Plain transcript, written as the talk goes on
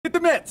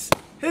mitts,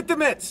 hit the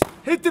mitts,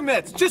 hit the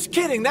mitts. Just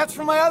kidding, that's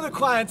for my other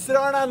clients that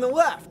aren't on the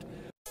left.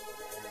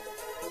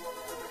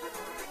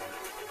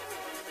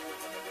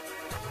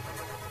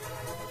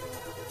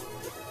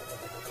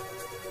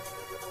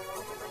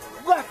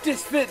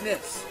 Leftist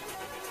fitness.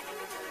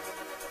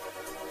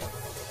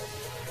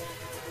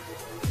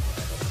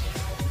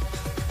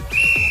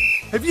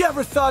 Have you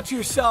ever thought to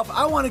yourself,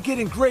 I want to get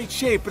in great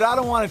shape, but I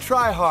don't want to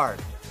try hard?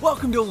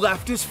 Welcome to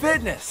Leftist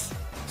Fitness.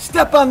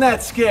 Step on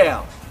that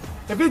scale.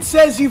 If it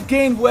says you've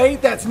gained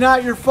weight, that's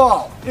not your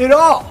fault at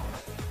all.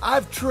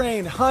 I've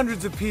trained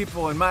hundreds of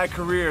people in my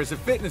career as a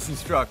fitness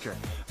instructor,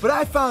 but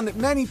I found that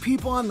many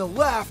people on the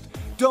left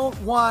don't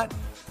want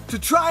to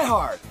try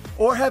hard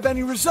or have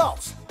any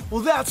results.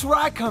 Well, that's where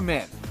I come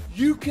in.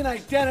 You can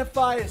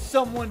identify as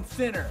someone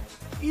thinner,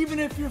 even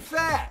if you're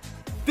fat.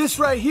 This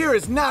right here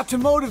is not to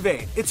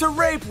motivate. It's a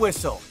rape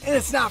whistle, and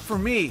it's not for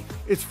me,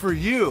 it's for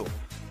you.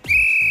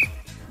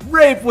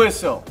 Rape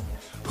whistle.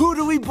 Who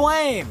do we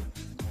blame?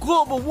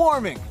 Global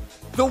warming,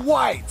 the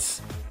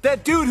whites,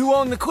 that dude who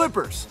owned the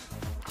Clippers,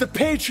 the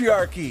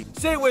patriarchy.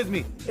 Say it with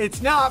me.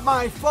 It's not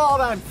my fault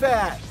I'm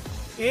fat.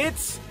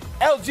 It's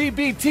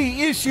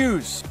LGBT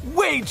issues,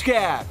 wage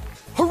gap,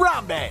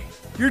 Harambe,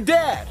 your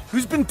dad,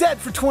 who's been dead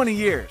for 20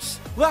 years.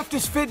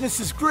 Leftist fitness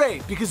is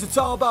great because it's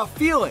all about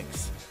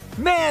feelings.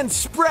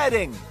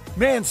 Man-spreading,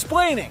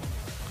 mansplaining,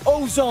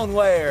 ozone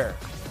layer,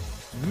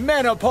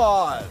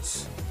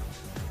 menopause,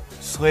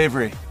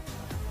 slavery,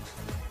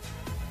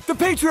 the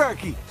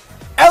patriarchy,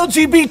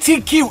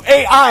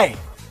 LGBTQAI,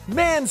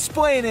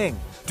 mansplaining,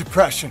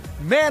 depression,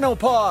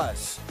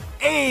 menopause,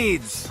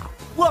 AIDS.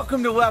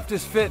 Welcome to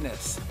Leftist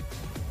Fitness.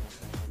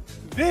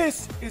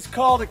 This is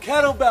called a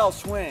kettlebell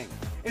swing.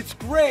 It's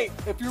great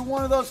if you're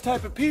one of those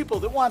type of people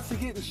that wants to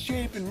get in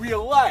shape in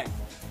real life.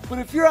 But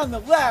if you're on the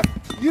left,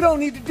 you don't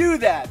need to do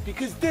that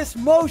because this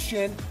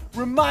motion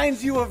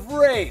reminds you of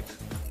rape.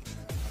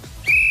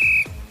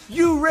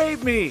 You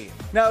raped me.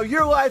 Now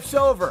your life's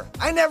over.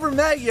 I never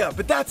met you,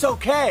 but that's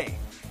okay.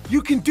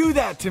 You can do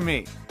that to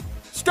me.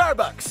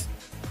 Starbucks,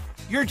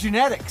 your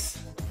genetics,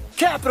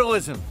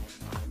 capitalism.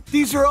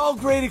 These are all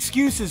great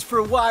excuses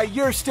for why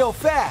you're still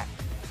fat.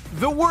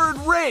 The word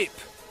rape.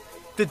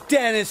 The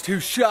dentist who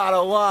shot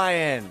a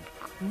lion.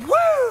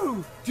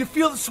 Woo! Do you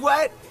feel the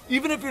sweat?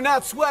 Even if you're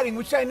not sweating,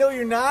 which I know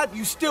you're not,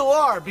 you still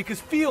are because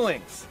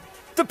feelings.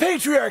 The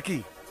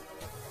patriarchy.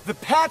 The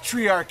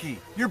patriarchy.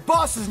 Your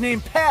boss is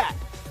named Pat.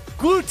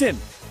 Gluten.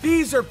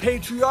 These are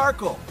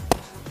patriarchal.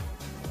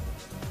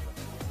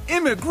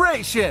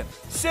 Immigration.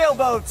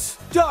 Sailboats.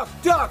 Duck,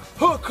 duck,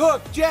 hook,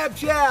 hook, jab,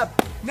 jab.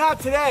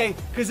 Not today,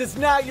 because it's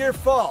not your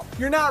fault.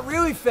 You're not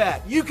really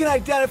fat. You can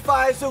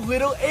identify as a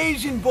little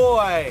Asian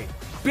boy.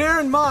 Bear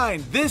in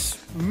mind, this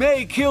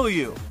may kill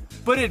you,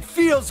 but it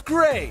feels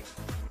great.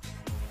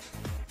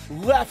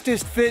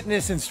 Leftist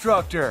fitness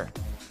instructor.